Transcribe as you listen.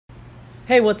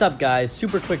Hey, what's up guys?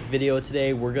 Super quick video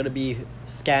today. We're going to be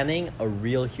scanning a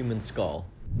real human skull.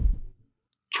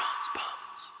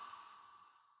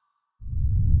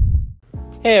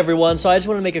 Hey everyone, so I just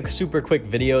want to make a super quick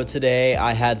video today.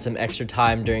 I had some extra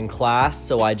time during class,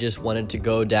 so I just wanted to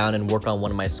go down and work on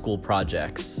one of my school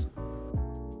projects.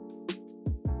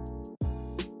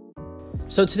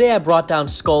 So today I brought down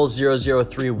skull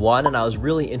 0031 and I was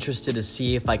really interested to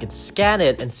see if I could scan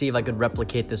it and see if I could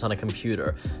replicate this on a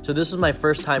computer. So this was my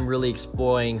first time really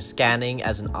exploring scanning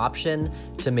as an option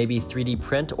to maybe 3D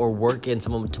print or work in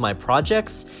some of my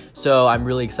projects. So I'm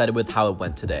really excited with how it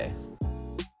went today.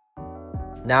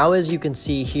 Now, as you can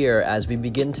see here, as we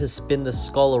begin to spin the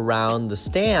skull around the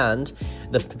stand,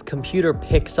 the computer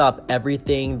picks up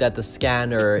everything that the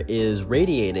scanner is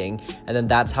radiating, and then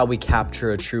that's how we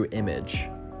capture a true image.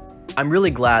 I'm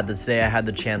really glad that today I had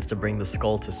the chance to bring the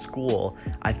skull to school.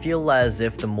 I feel as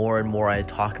if the more and more I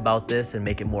talk about this and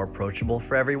make it more approachable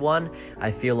for everyone,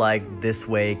 I feel like this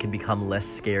way it can become less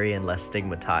scary and less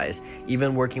stigmatized.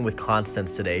 Even working with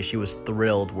Constance today, she was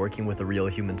thrilled working with a real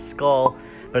human skull,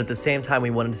 but at the same time we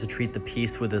wanted to treat the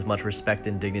piece with as much respect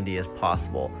and dignity as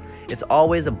possible. It's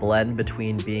always a blend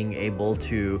between being able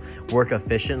to work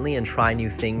efficiently and try new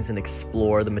things and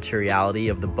explore the materiality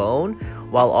of the bone,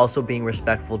 while also being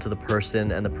respectful to the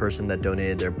person and the person that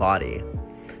donated their body.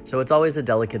 So it's always a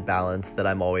delicate balance that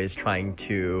I'm always trying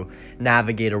to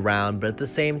navigate around, but at the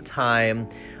same time,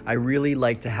 I really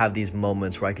like to have these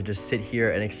moments where I could just sit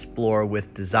here and explore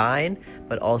with design,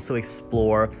 but also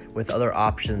explore with other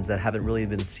options that haven't really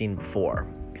been seen before.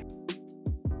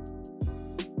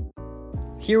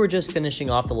 Here we're just finishing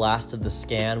off the last of the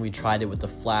scan. We tried it with the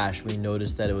flash. We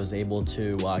noticed that it was able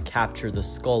to capture the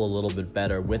skull a little bit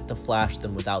better with the flash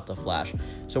than without the flash.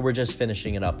 So we're just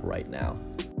finishing it up right now.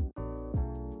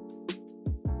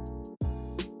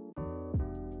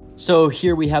 So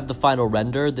here we have the final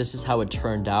render. This is how it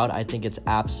turned out. I think it's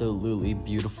absolutely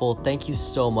beautiful. Thank you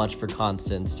so much for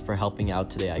Constance for helping out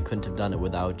today. I couldn't have done it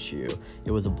without you.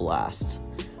 It was a blast.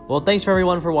 Well, thanks for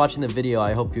everyone for watching the video.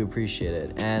 I hope you appreciate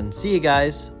it, and see you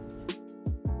guys.